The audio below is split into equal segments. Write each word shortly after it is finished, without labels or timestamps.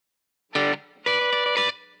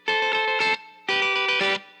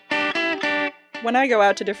When I go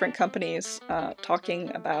out to different companies talking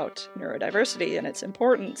about neurodiversity and its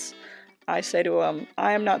importance, I say to them,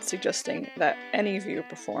 I am not suggesting that any of you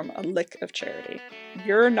perform a lick of charity.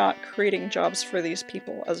 You're not creating jobs for these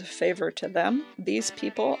people as a favor to them. These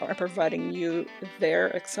people are providing you their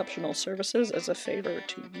exceptional services as a favor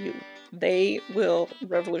to you. They will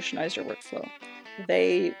revolutionize your workflow.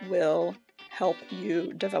 They will help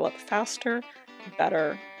you develop faster,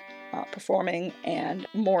 better performing, and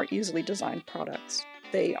more easily designed products.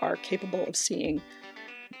 They are capable of seeing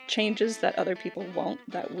changes that other people won't,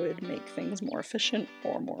 that would make things more efficient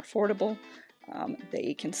or more affordable.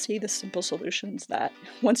 They can see the simple solutions that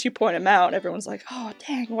once you point them out, everyone's like, oh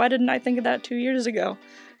dang, why didn't I think of that 2 years ago?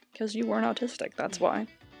 Because you weren't autistic, that's why.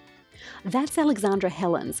 That's Alexandra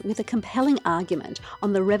Helens with a compelling argument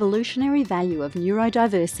on the revolutionary value of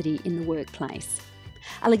neurodiversity in the workplace.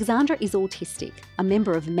 Alexandra is autistic, a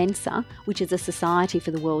member of Mensa, which is a society for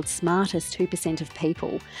the world's smartest 2% of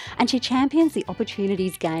people, and she champions the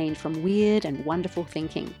opportunities gained from weird and wonderful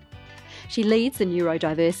thinking. She leads the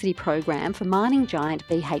neurodiversity program for mining giant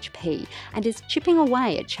BHP and is chipping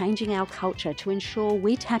away at changing our culture to ensure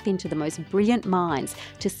we tap into the most brilliant minds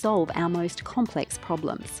to solve our most complex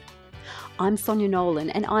problems. I'm Sonia Nolan,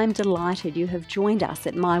 and I'm delighted you have joined us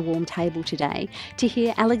at my warm table today to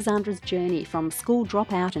hear Alexandra's journey from school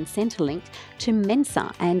dropout and Centrelink to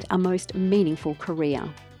Mensa and a most meaningful career.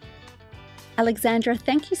 Alexandra,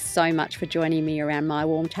 thank you so much for joining me around my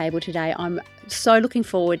warm table today. I'm so looking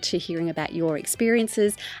forward to hearing about your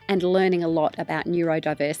experiences and learning a lot about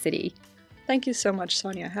neurodiversity. Thank you so much,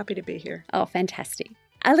 Sonia. Happy to be here. Oh, fantastic.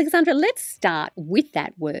 Alexandra, let's start with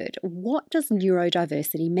that word. What does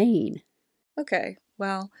neurodiversity mean? Okay,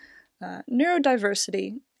 well,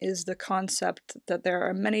 neurodiversity is the concept that there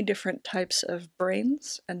are many different types of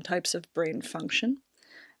brains and types of brain function,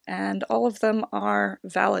 and all of them are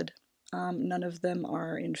valid. None of them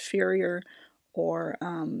are inferior or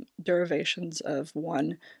derivations of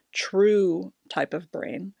one true type of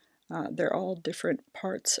brain. They're all different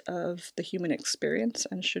parts of the human experience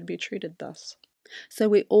and should be treated thus. So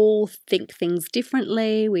we all think things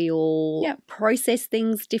differently, we all process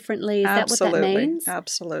things differently. Is that what that means?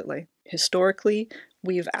 Absolutely. Historically,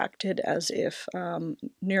 we've acted as if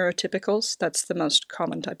neurotypicals, that's the most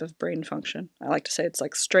common type of brain function. I like to say it's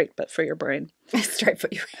like straight, but for your brain. Straight for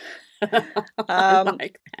you. I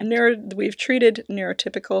like that. We've treated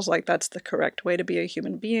neurotypicals like that's the correct way to be a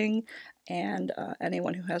human being, and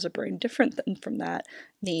anyone who has a brain different from that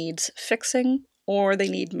needs fixing or they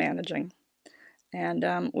need managing. And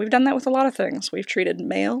we've done that with a lot of things. We've treated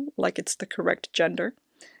male like it's the correct gender.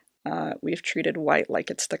 We've treated white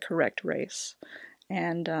like it's the correct race.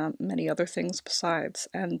 And many other things besides.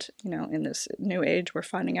 And, in this new age, we're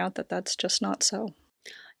finding out that that's just not so.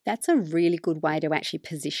 That's a really good way to actually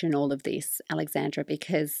position all of this, Alexandra,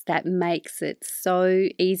 because that makes it so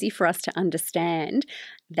easy for us to understand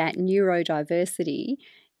that neurodiversity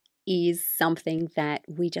is something that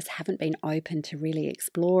we just haven't been open to really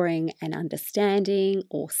exploring and understanding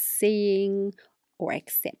or seeing or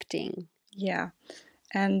accepting. Yeah.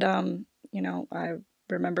 And, I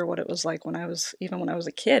remember what it was like when I was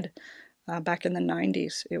a kid, back in the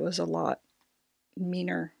 90s. It was a lot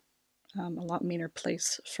meaner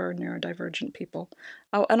place for neurodivergent people.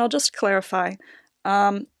 Oh, and I'll just clarify,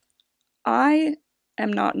 I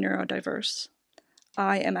am not neurodiverse.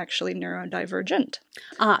 I am actually neurodivergent.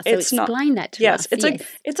 So explain that to us.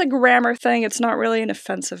 It's a grammar thing. It's not really an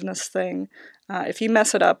offensiveness thing. If you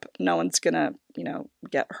mess it up, no one's gonna,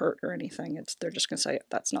 get hurt or anything. They're just gonna say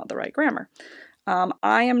that's not the right grammar.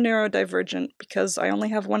 I am neurodivergent because I only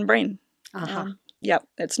have one brain.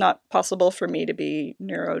 It's not possible for me to be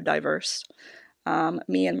neurodiverse.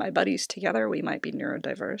 Me and my buddies together, we might be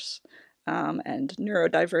neurodiverse. And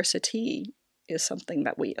neurodiversity is something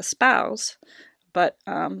that we espouse. But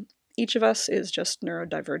each of us is just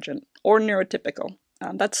neurodivergent or neurotypical.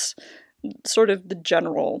 That's sort of the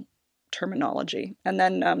general terminology. And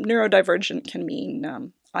then neurodivergent can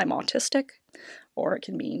mean I'm autistic, or it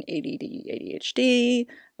can mean ADD, ADHD,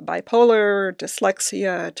 bipolar,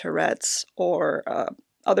 dyslexia, Tourette's, or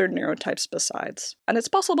other neurotypes besides. And it's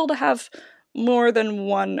possible to have more than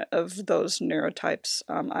one of those neurotypes.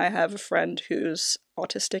 I have a friend who's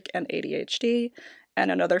autistic and ADHD, and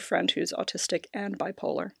another friend who's autistic and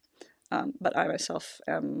bipolar. But I myself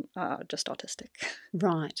am just autistic.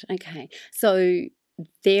 Right, okay. So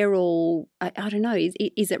they're all, I don't know,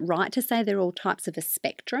 is it right to say they're all types of a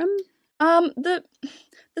spectrum? The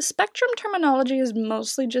spectrum terminology is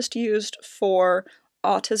mostly just used for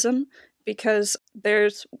autism because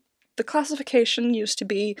the classification used to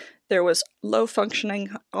be there was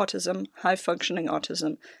low-functioning autism, high-functioning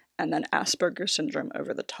autism, and then Asperger's syndrome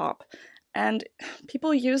over the top. And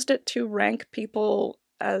people used it to rank people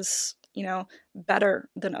as, better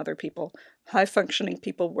than other people. High-functioning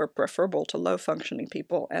people were preferable to low-functioning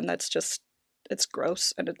people, and it's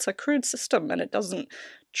gross, and it's a crude system, and it doesn't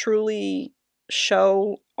truly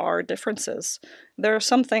show our differences. There are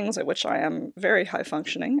some things at which I am very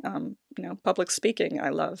high-functioning. Public speaking, I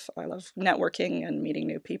love networking and meeting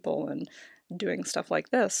new people and doing stuff like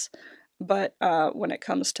this. But when it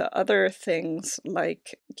comes to other things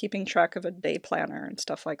like keeping track of a day planner and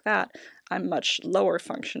stuff like that, I'm much lower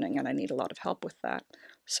functioning and I need a lot of help with that.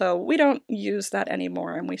 So we don't use that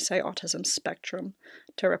anymore, and we say autism spectrum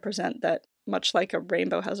to represent that much like a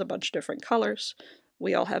rainbow has a bunch of different colors,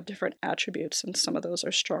 we all have different attributes, and some of those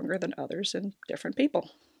are stronger than others in different people.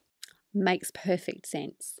 Makes perfect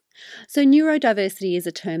sense. So neurodiversity is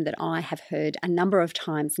a term that I have heard a number of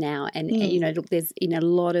times now. And, look, there's in a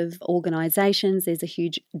lot of organisations, there's a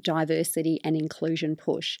huge diversity and inclusion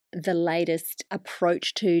push. The latest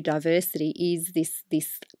approach to diversity is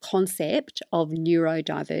this concept of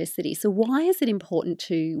neurodiversity. So why is it important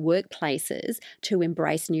to workplaces to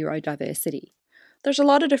embrace neurodiversity? There's a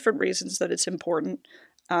lot of different reasons that it's important.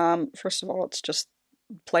 First of all, it's just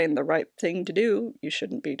plain the right thing to do. You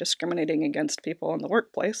shouldn't be discriminating against people in the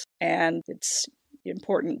workplace. And it's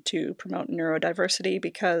important to promote neurodiversity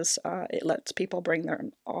because it lets people bring their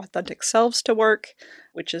authentic selves to work,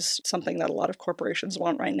 which is something that a lot of corporations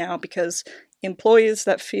want right now, because employees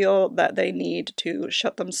that feel that they need to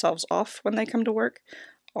shut themselves off when they come to work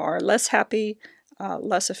are less happy,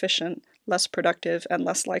 less efficient, less productive, and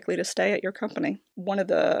less likely to stay at your company. One of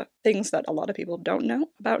the things that a lot of people don't know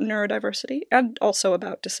about neurodiversity and also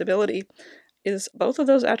about disability is both of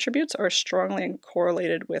those attributes are strongly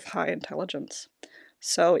correlated with high intelligence.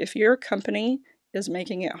 So if your company is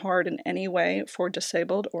making it hard in any way for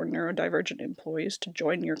disabled or neurodivergent employees to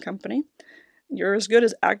join your company, you're as good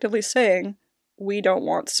as actively saying, we don't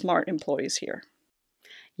want smart employees here.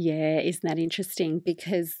 Yeah, isn't that interesting?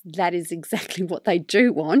 Because that is exactly what they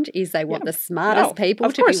do want, is they want the smartest people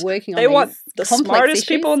to be working on these complex issues. They want the smartest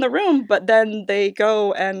people in the room, but then they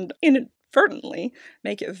go and inadvertently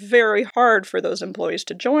make it very hard for those employees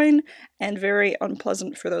to join and very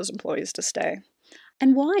unpleasant for those employees to stay.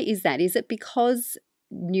 And why is that? Is it because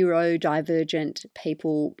neurodivergent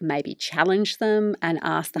people maybe challenge them and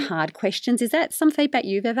ask the hard questions? Is that some feedback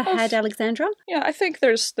you've ever had, Alexandra? Yeah, I think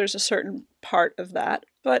there's a certain part of that,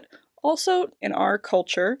 but also in our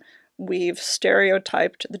culture, we've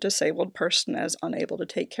stereotyped the disabled person as unable to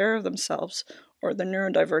take care of themselves, or the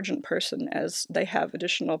neurodivergent person as they have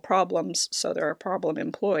additional problems, so they're a problem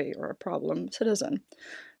employee or a problem citizen.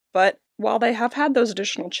 But while they have had those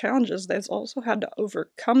additional challenges, they've also had to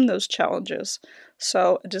overcome those challenges.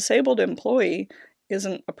 So a disabled employee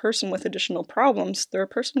isn't a person with additional problems, they're a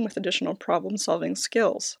person with additional problem-solving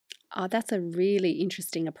skills. Oh, that's a really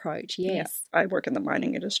interesting approach, yes. Yeah, I work in the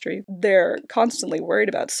mining industry. They're constantly worried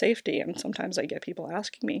about safety, and sometimes I get people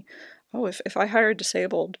asking me, if I hire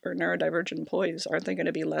disabled or neurodivergent employees, aren't they going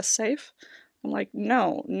to be less safe? I'm like,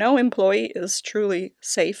 no employee is truly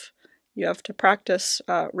safe. You have to practice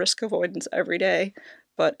risk avoidance every day,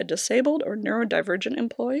 but a disabled or neurodivergent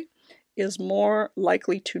employee is more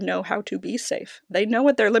likely to know how to be safe. They know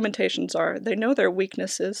what their limitations are, they know their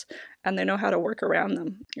weaknesses, and they know how to work around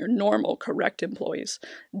them. Your normal, correct employees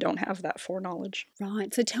don't have that foreknowledge.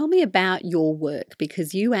 Right. So tell me about your work,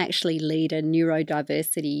 because you actually lead a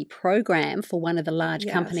neurodiversity program for one of the large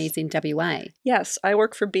companies in WA. Yes, I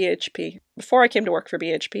work for BHP. Before I came to work for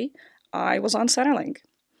BHP, I was on Centrelink.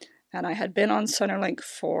 And I had been on Centrelink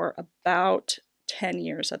for about 10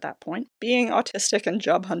 years at that point. Being autistic and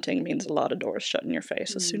job hunting means a lot of doors shut in your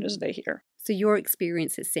face as soon as they hear. So your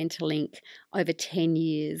experience at Centrelink over 10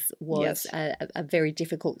 years was a very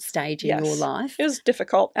difficult stage in your life. It was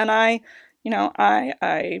difficult. And I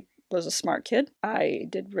was a smart kid. I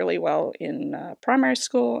did really well in primary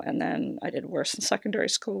school, and then I did worse in secondary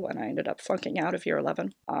school, and I ended up flunking out of year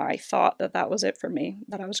 11. I thought that was it for me,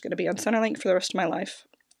 that I was going to be on Centrelink for the rest of my life.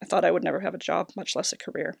 I thought I would never have a job, much less a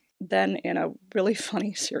career. Then, in a really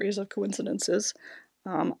funny series of coincidences,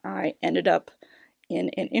 I ended up in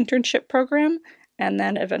an internship program and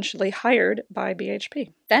then eventually hired by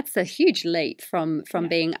BHP. That's a huge leap from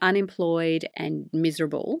being unemployed and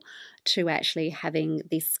miserable to actually having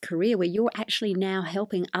this career where you're actually now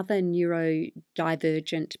helping other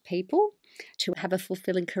neurodivergent people to have a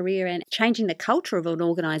fulfilling career and changing the culture of an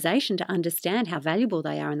organisation to understand how valuable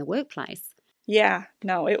they are in the workplace. Yeah,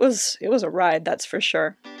 no, it was a ride, that's for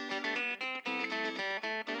sure.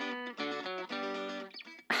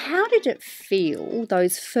 How did it feel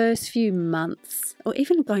those first few months, or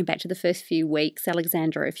even going back to the first few weeks,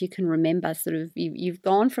 Alexandra, if you can remember, sort of you've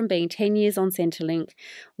gone from being 10 years on Centrelink,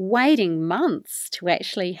 waiting months to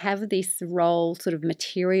actually have this role sort of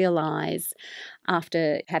materialise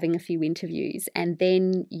after having a few interviews, and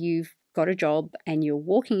then you've got a job and you're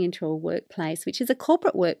walking into a workplace, which is a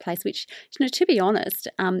corporate workplace, which, to be honest,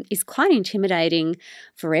 is quite intimidating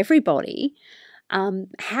for everybody.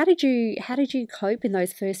 How did you cope in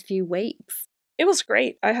those first few weeks? It was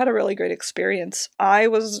great. I had a really great experience. I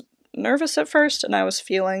was nervous at first, and I was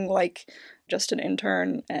feeling like just an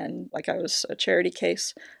intern and like I was a charity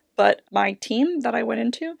case. But my team that I went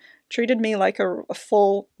into treated me like a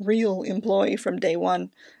full, real employee from day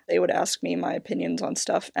one. They would ask me my opinions on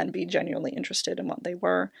stuff and be genuinely interested in what they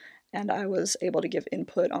were. And I was able to give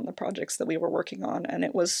input on the projects that we were working on. And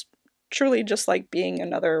it was truly just like being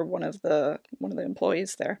another one of the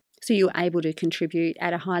employees there. So you were able to contribute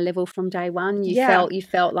at a high level from day one. You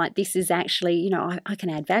felt like this is actually, I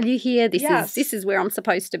can add value here. This is where I'm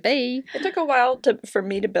supposed to be. It took a while for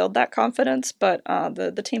me to build that confidence, but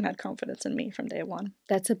the team had confidence in me from day one.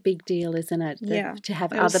 That's a big deal, isn't it? To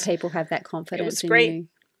have other people have that confidence. It was great.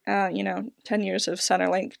 10 years of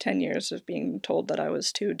Centrelink, 10 years of being told that I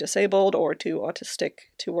was too disabled or too autistic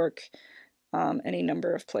to work any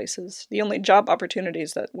number of places. The only job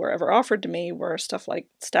opportunities that were ever offered to me were stuff like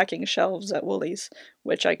stacking shelves at Woolies,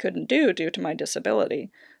 which I couldn't do due to my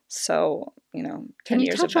disability. So, 10 years of that. Can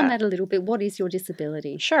you touch on that a little bit? What is your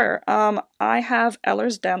disability? Sure. I have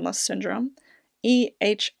Ehlers-Danlos syndrome,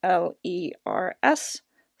 EHLERS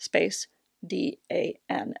space DANLOS.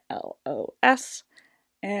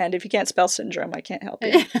 And if you can't spell syndrome, I can't help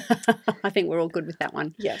you. I think we're all good with that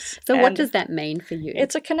one. Yes. So what does that mean for you?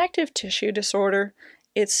 It's a connective tissue disorder.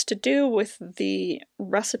 It's to do with the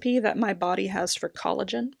recipe that my body has for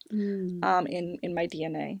collagen in my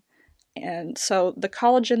DNA. And so the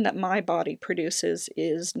collagen that my body produces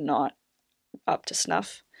is not up to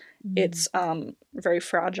snuff. It's very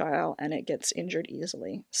fragile and it gets injured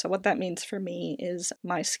easily. So what that means for me is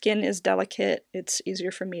my skin is delicate. It's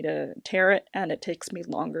easier for me to tear it, and it takes me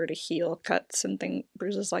longer to heal cuts and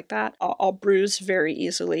bruises like that. I'll bruise very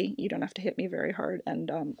easily. You don't have to hit me very hard,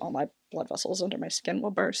 and all my blood vessels under my skin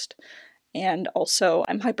will burst. And also,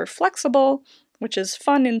 I'm hyper flexible, which is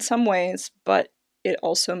fun in some ways, but it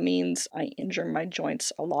also means I injure my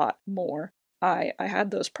joints a lot more. I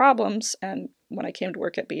had those problems, and when I came to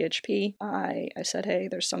work at BHP, I said, hey,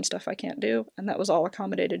 there's some stuff I can't do, and that was all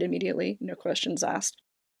accommodated immediately, no questions asked.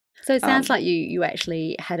 So it sounds like you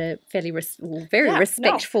actually had a fairly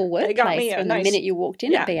respectful workplace from the minute you walked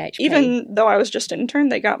in at BHP. Even though I was just an intern,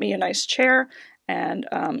 they got me a nice chair and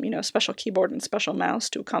a special keyboard and special mouse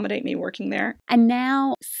to accommodate me working there. And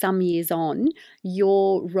now, some years on,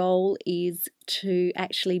 your role is to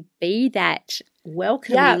actually be that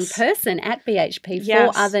welcoming person at BHP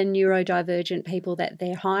for other neurodivergent people that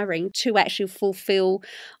they're hiring to actually fulfill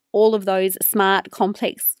all of those smart,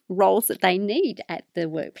 complex roles that they need at the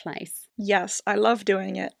workplace. Yes, I love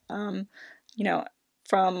doing it.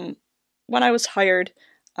 From when I was hired,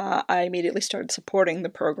 I immediately started supporting the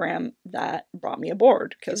program that brought me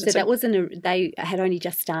aboard. They had only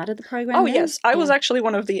just started the program? Oh, then? Yes. I was actually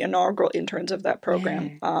one of the inaugural interns of that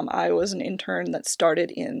program. Yeah. I was an intern that started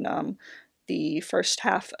in the first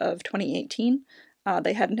half of 2018.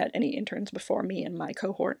 They hadn't had any interns before me in my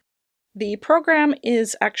cohort. The program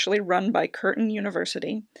is actually run by Curtin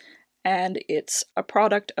University, and it's a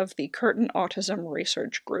product of the Curtin Autism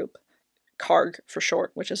Research Group. CARG for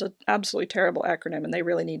short, which is an absolutely terrible acronym, and they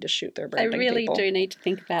really need to shoot their branding. They really do need to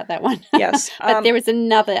think about that one. Yes. But there is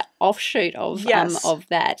another offshoot of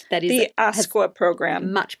that. That is the ASQA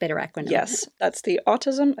program. Much better acronym. Yes. That's the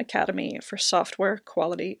Autism Academy for Software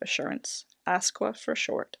Quality Assurance. ASQA for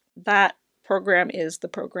short. That program is the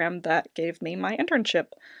program that gave me my internship.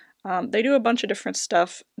 They do a bunch of different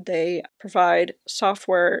stuff. They provide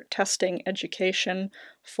software testing education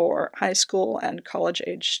for high school and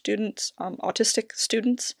college-age students, autistic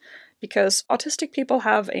students, because autistic people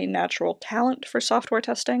have a natural talent for software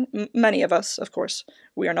testing. Many of us, of course,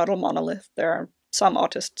 we are not a monolith. There are some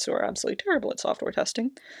autists who are absolutely terrible at software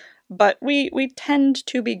testing. But we tend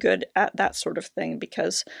to be good at that sort of thing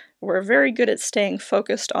because we're very good at staying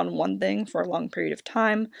focused on one thing for a long period of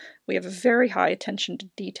time. We have a very high attention to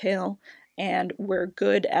detail, and we're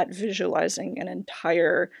good at visualizing an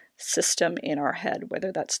entire system in our head, whether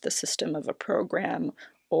that's the system of a program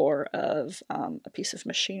or of a piece of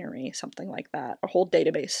machinery, something like that, a whole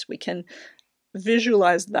database. We can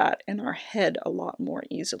visualize that in our head a lot more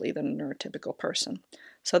easily than a neurotypical person.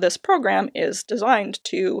 So this program is designed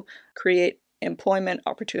to create employment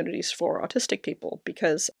opportunities for autistic people,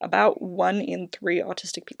 because about 1 in 3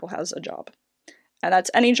 autistic people has a job. And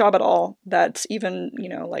that's any job at all. That's even,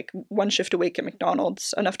 like 1 shift a week at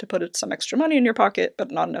McDonald's, enough to put some extra money in your pocket,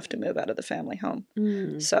 but not enough to move out of the family home.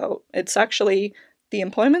 So it's actually, the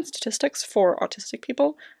employment statistics for autistic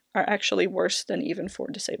people are actually worse than even for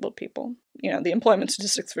disabled people. The employment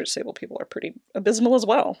statistics for disabled people are pretty abysmal as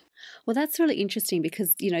well. Well, that's really interesting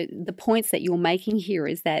because, the points that you're making here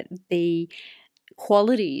is that the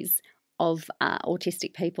qualities of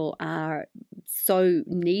autistic people are so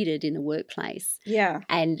needed in the workplace. Yeah.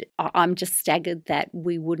 And I'm just staggered that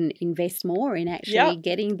we wouldn't invest more in actually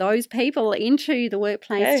getting those people into the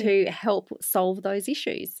workplace to help solve those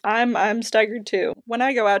issues. I'm staggered too. When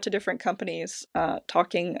I go out to different companies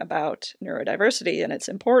talking about neurodiversity and its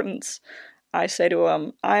importance, I say to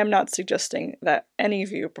them, I am not suggesting that any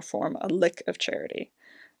of you perform a lick of charity.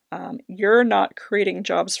 You're not creating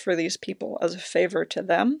jobs for these people as a favor to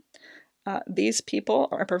them. These people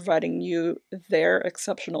are providing you their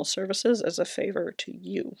exceptional services as a favor to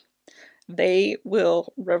you. They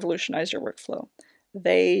will revolutionize your workflow.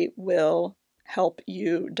 They will help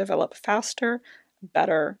you develop faster,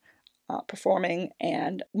 better performing,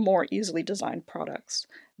 and more easily designed products.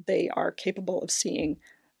 They are capable of seeing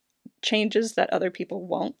changes that other people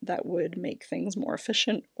won't, that would make things more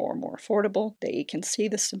efficient or more affordable. They can see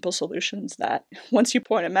the simple solutions that once you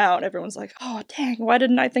point them out, everyone's like, oh, dang, why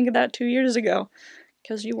didn't I think of that 2 years ago?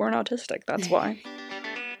 Because you weren't autistic, that's why.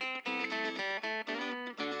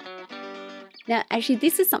 Now, actually,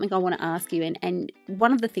 this is something I want to ask you. And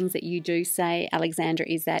one of the things that you do say, Alexandra,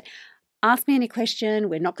 is that ask me any question.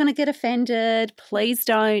 We're not going to get offended. Please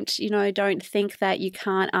don't think that you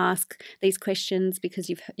can't ask these questions because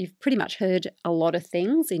you've pretty much heard a lot of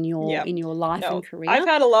things in your life and career. I've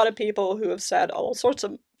had a lot of people who have said all sorts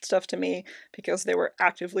of stuff to me because they were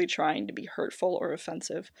actively trying to be hurtful or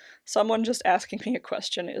offensive. Someone just asking me a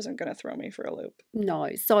question isn't going to throw me for a loop.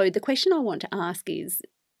 No. So the question I want to ask is,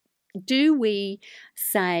 do we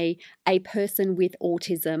say a person with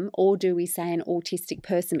autism or do we say an autistic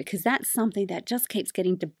person? Because that's something that just keeps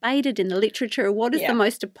getting debated in the literature. What is the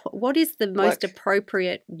most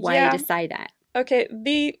appropriate way to say that? Okay,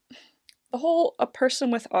 the whole a person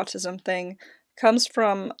with autism thing comes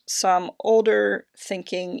from some older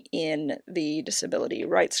thinking in the disability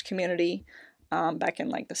rights community back in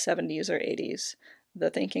like the 70s or 80s. The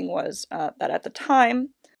thinking was that at the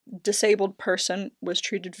time, disabled person was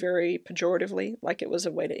treated very pejoratively, like it was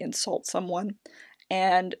a way to insult someone,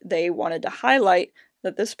 and they wanted to highlight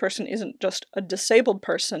that this person isn't just a disabled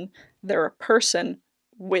person, they're a person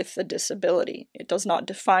with a disability. It does not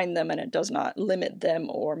define them and it does not limit them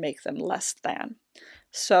or make them less than.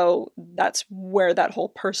 So that's where that whole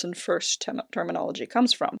person first terminology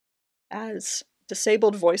comes from. As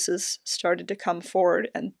disabled voices started to come forward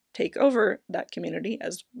and take over that community,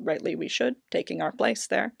 as rightly we should, taking our place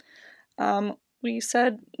there, we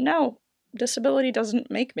said, no, disability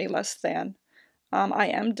doesn't make me less than. I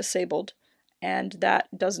am disabled, and that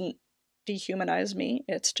doesn't dehumanize me.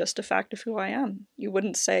 It's just a fact of who I am. You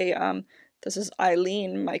wouldn't say, this is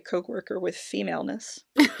Eileen, my coworker with femaleness.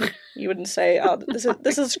 You wouldn't say, oh,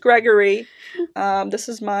 this is Gregory.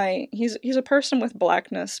 He's a person with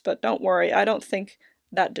blackness, but don't worry, I don't think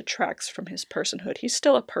that detracts from his personhood. He's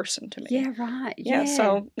still a person to me. Yeah, right. Yeah,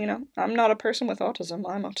 so, I'm not a person with autism.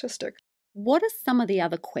 I'm autistic. What are some of the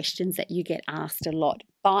other questions that you get asked a lot,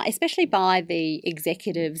 especially by the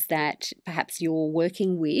executives that perhaps you're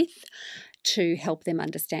working with to help them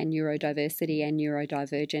understand neurodiversity and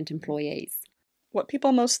neurodivergent employees? What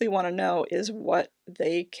people mostly want to know is what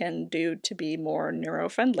they can do to be more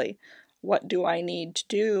neuro-friendly. What do I need to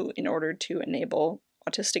do in order to enable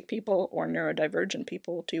autistic people or neurodivergent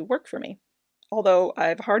people to work for me? Although I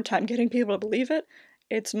have a hard time getting people to believe it,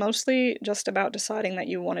 it's mostly just about deciding that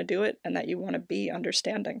you want to do it and that you want to be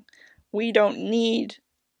understanding. We don't need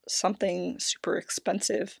something super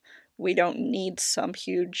expensive. We don't need some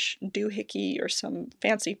huge doohickey or some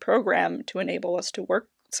fancy program to enable us to work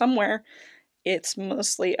somewhere. It's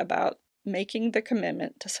mostly about making the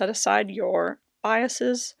commitment to set aside your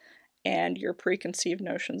biases and your preconceived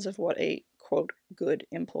notions of what a, quote, good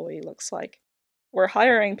employee looks like. We're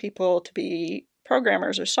hiring people to be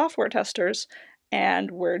programmers or software testers,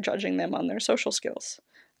 and we're judging them on their social skills.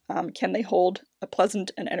 Can they hold a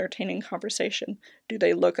pleasant and entertaining conversation? Do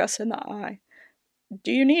they look us in the eye?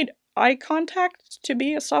 Do you need eye contact to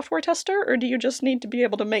be a software tester, or do you just need to be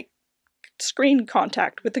able to make screen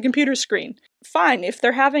contact with the computer screen? Fine, if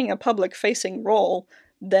they're having a public-facing role,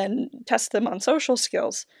 then test them on social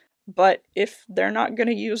skills. But if they're not going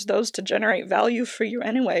to use those to generate value for you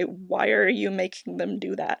anyway, why are you making them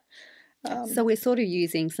do that? So we're sort of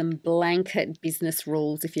using some blanket business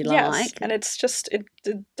rules, if you Yes, like. and it's just, it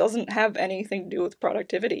doesn't have anything to do with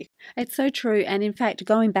productivity. It's so true. And in fact,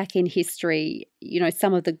 going back in history,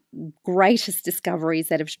 some of the greatest discoveries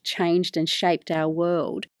that have changed and shaped our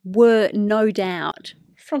world were no doubt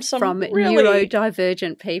From some from really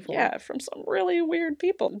neurodivergent people. Yeah, from some really weird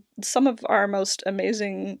people. Some of our most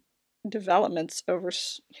amazing developments over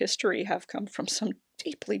history have come from some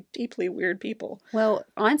deeply, deeply weird people. Well,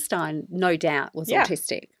 Einstein, no doubt, was Yeah.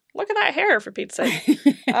 autistic. Look at that hair, for Pete's sake.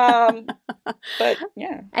 But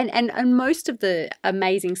yeah. And most of the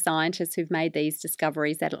amazing scientists who've made these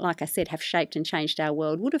discoveries that, like I said, have shaped and changed our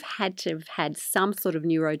world would have had to have had some sort of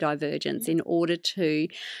neurodivergence in order to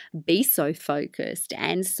be so focused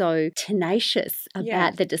and so tenacious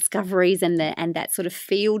about the discoveries and that sort of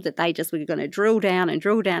field that they just were going to drill down and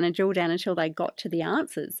drill down and drill down until they got to the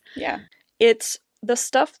answers. Yeah. It's the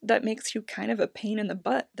stuff that makes you kind of a pain in the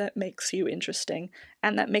butt that makes you interesting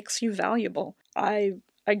and that makes you valuable. I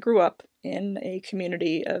grew up in a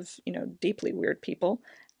community of, deeply weird people,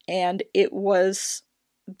 and it was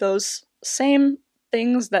those same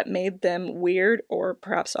things that made them weird or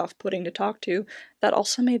perhaps off-putting to talk to that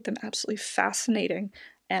also made them absolutely fascinating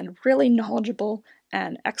and really knowledgeable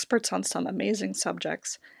and experts on some amazing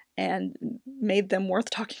subjects and made them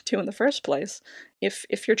worth talking to in the first place.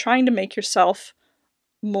 If you're trying to make yourself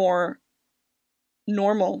more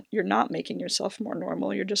normal, you're not making yourself more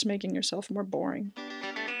normal, you're just making yourself more boring.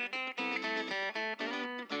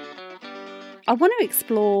 I want to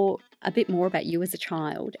explore a bit more about you as a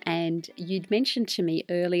child, and you'd mentioned to me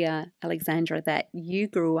earlier, Alexandra, that you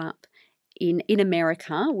grew up in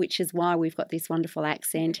America, which is why we've got this wonderful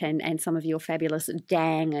accent and some of your fabulous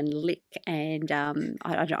dang and lick and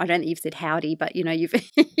I don't think you've said howdy, but you've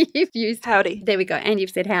used howdy. There we go, and you've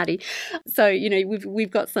said howdy. So we've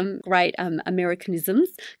got some great Americanisms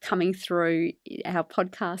coming through our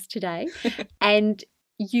podcast today, and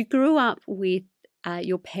you grew up with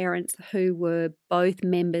your parents who were both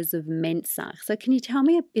members of Mensa. So can you tell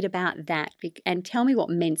me a bit about that and tell me what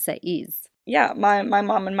Mensa is? Yeah, my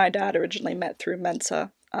mom and my dad originally met through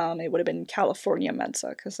Mensa. It would have been California Mensa,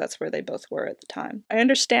 because that's where they both were at the time. I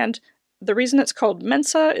understand the reason it's called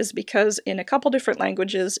Mensa is because in a couple different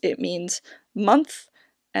languages it means month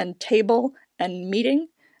and table and meeting.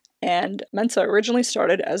 And Mensa originally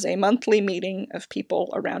started as a monthly meeting of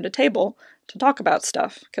people around a table to talk about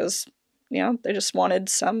stuff, because, they just wanted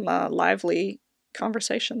some lively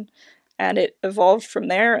conversation. And it evolved from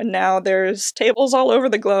there, and now there's tables all over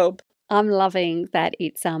the globe. I'm loving that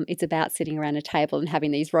it's about sitting around a table and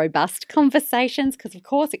having these robust conversations, because of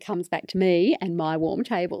course it comes back to me and my warm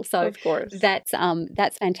table. So of course that's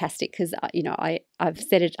fantastic, because I've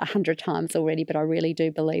said it 100 times already, but I really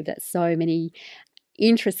do believe that so many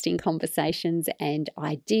interesting conversations and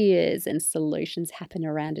ideas and solutions happen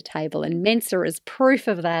around a table, and Mensa is proof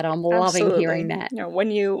of that. I'm loving hearing that.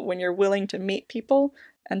 When you're willing to meet people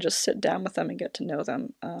and just sit down with them and get to know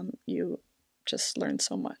them, you just learn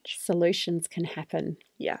so much. Solutions can happen.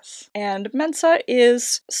 Yes. And Mensa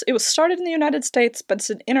it was started in the United States, but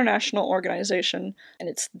it's an international organization, and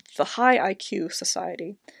it's the High IQ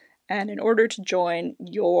Society. And in order to join,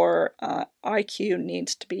 your IQ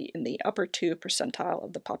needs to be in the upper 2 percentile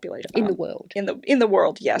of the population. In the world. In the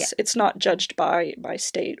world, yes. Yeah. It's not judged by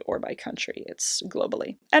state or by country. It's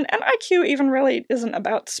globally. And IQ even really isn't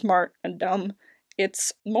about smart and dumb.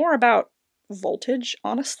 It's more about voltage,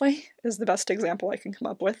 honestly, is the best example I can come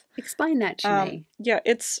up with. Explain that to me. Yeah,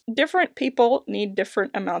 it's different people need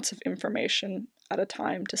different amounts of information at a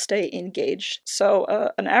time to stay engaged. So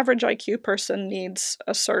an average IQ person needs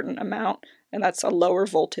a certain amount, and that's a lower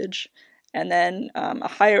voltage. And then a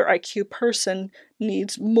higher IQ person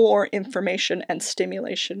needs more information and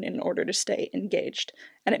stimulation in order to stay engaged.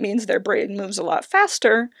 And it means their brain moves a lot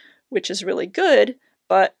faster, which is really good,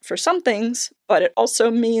 but for some things, but it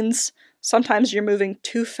also means sometimes you're moving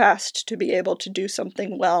too fast to be able to do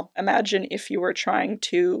something well. Imagine if you were trying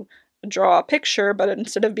to draw a picture, but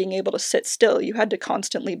instead of being able to sit still, you had to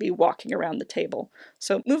constantly be walking around the table.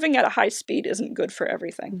 So moving at a high speed isn't good for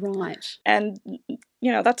everything. Right. And,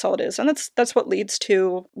 that's all it is. And that's what leads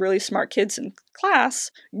to really smart kids in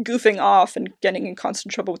class goofing off and getting in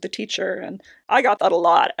constant trouble with the teacher. And I got that a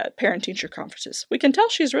lot at parent-teacher conferences. We can tell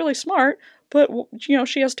she's really smart, but, she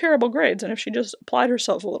has terrible grades, and if she just applied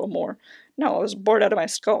herself a little more. No, I was bored out of my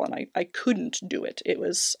skull, and I couldn't do it.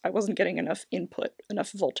 I wasn't getting enough input,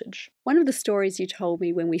 enough voltage. One of the stories you told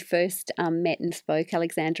me when we first met and spoke,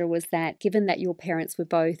 Alexandra, was that given that your parents were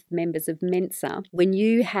both members of Mensa, when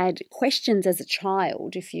you had questions as a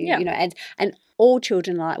child, if you, and all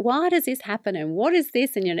children are like, why does this happen and what is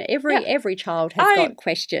this? And, every child has got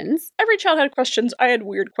questions. Every child had questions. I had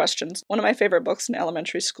weird questions. One of my favorite books in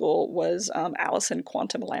elementary school was Alice in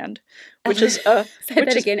Quantum Land, which is... Say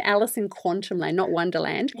that again, Alice in Quantum Land, not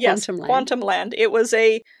Wonderland. Yes, Quantum Land. It was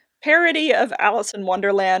a parody of Alice in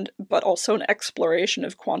Wonderland, but also an exploration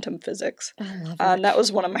of quantum physics. I love it. And that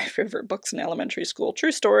was one of my favorite books in elementary school.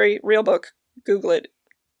 True story, real book. Google it.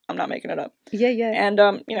 I'm not making it up. Yeah. And,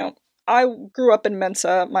 I grew up in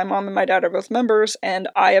Mensa. My mom and my dad are both members, and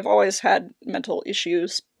I have always had mental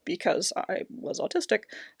issues because I was autistic.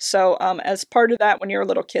 So as part of that, when you're a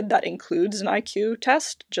little kid, that includes an IQ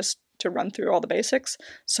test, just to run through all the basics.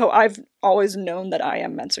 So I've always known that I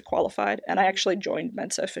am Mensa qualified, and I actually joined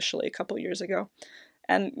Mensa officially a couple years ago.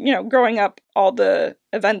 And, growing up, all the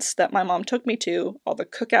events that my mom took me to, all the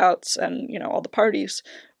cookouts and, all the parties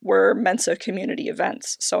were Mensa community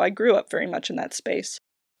events. So I grew up very much in that space.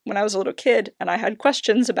 When I was a little kid and I had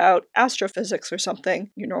questions about astrophysics or something,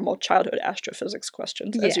 your normal childhood astrophysics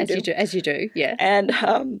questions, as you do. Yeah. And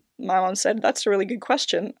my mom said, that's a really good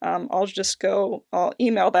question. I'll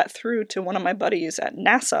email that through to one of my buddies at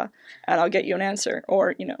NASA and I'll get you an answer.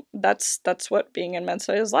 Or, that's what being in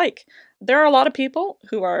Mensa is like. There are a lot of people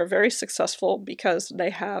who are very successful because they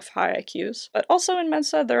have high IQs. But also in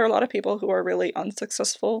Mensa, there are a lot of people who are really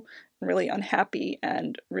unsuccessful, really unhappy,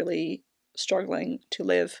 and really struggling to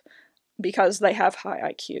live because they have high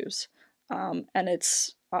IQs.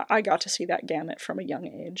 I got to see that gamut from a young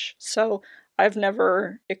age. So I've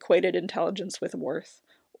never equated intelligence with worth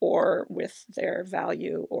or with their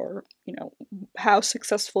value or, how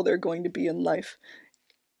successful they're going to be in life.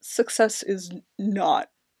 Success is not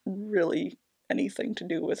really anything to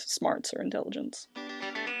do with smarts or intelligence.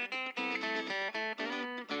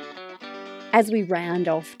 As we round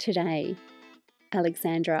off today,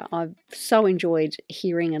 Alexandra, I've so enjoyed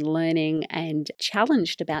hearing and learning and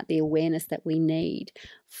challenged about the awareness that we need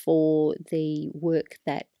for the work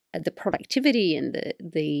that the productivity and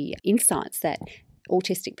the insights that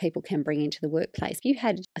autistic people can bring into the workplace. If you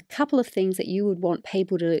had a couple of things that you would want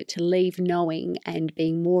people to leave knowing and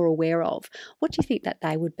being more aware of, what do you think that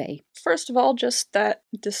they would be? First of all, just that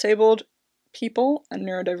disabled people and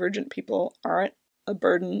neurodivergent people aren't a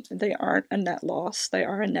burden. They aren't a net loss. They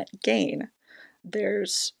are a net gain.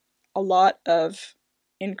 There's a lot of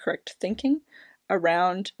incorrect thinking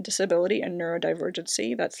around disability and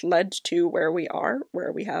neurodivergency that's led to where we are,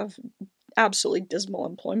 where we have absolutely dismal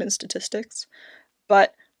employment statistics.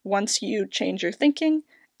 But once you change your thinking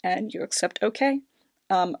and you accept, okay,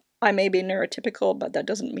 I may be neurotypical, but that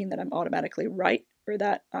doesn't mean that I'm automatically right or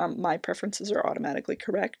that my preferences are automatically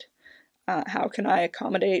correct. How can I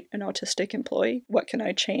accommodate an autistic employee? What can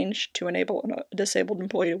I change to enable a disabled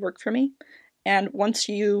employee to work for me? And once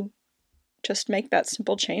you just make that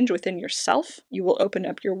simple change within yourself, you will open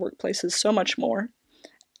up your workplaces so much more,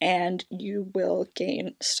 and you will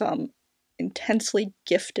gain some intensely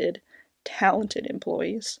gifted, talented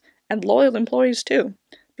employees, and loyal employees too,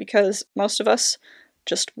 because most of us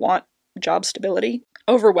just want job stability.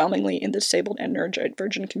 Overwhelmingly in the disabled and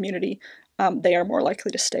neurodivergent community, they are more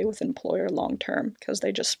likely to stay with an employer long term because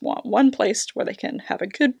they just want one place where they can have a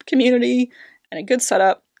good community and a good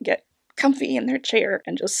setup, get comfy in their chair,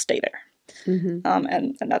 and just stay there. Mm-hmm.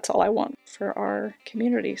 And that's all I want for our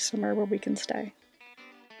community, somewhere where we can stay.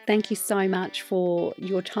 Thank you so much for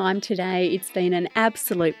your time today. It's been an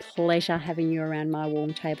absolute pleasure having you around my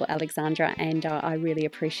warm table, Alexandra, and I really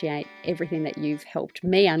appreciate everything that you've helped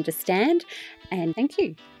me understand, and thank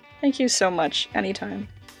you. Thank you so much. Anytime.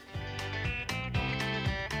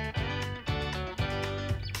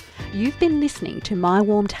 You've been listening to My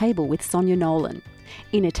Warm Table with Sonia Nolan.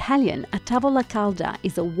 In Italian, a tavola calda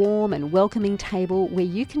is a warm and welcoming table where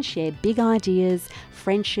you can share big ideas,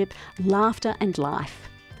 friendship, laughter and life.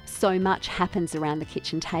 So much happens around the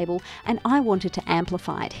kitchen table, and I wanted to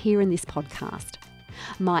amplify it here in this podcast.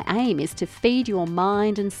 My aim is to feed your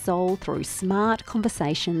mind and soul through smart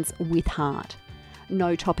conversations with heart.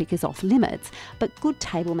 No topic is off limits, but good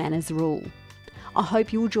table manners rule. I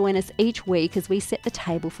hope you'll join us each week as we set the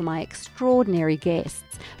table for my extraordinary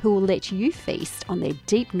guests who will let you feast on their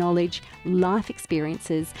deep knowledge, life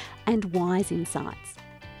experiences, and wise insights.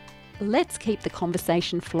 Let's keep the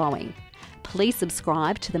conversation flowing. Please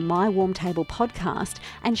subscribe to the My Warm Table podcast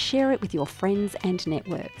and share it with your friends and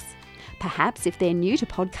networks. Perhaps if they're new to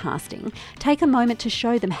podcasting, take a moment to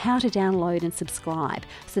show them how to download and subscribe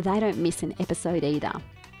so they don't miss an episode either.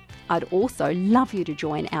 I'd also love you to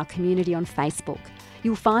join our community on Facebook.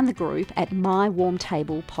 You'll find the group at My Warm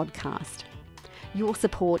Table Podcast. Your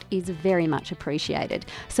support is very much appreciated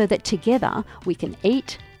so that together we can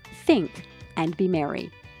eat, think, and be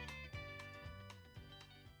merry.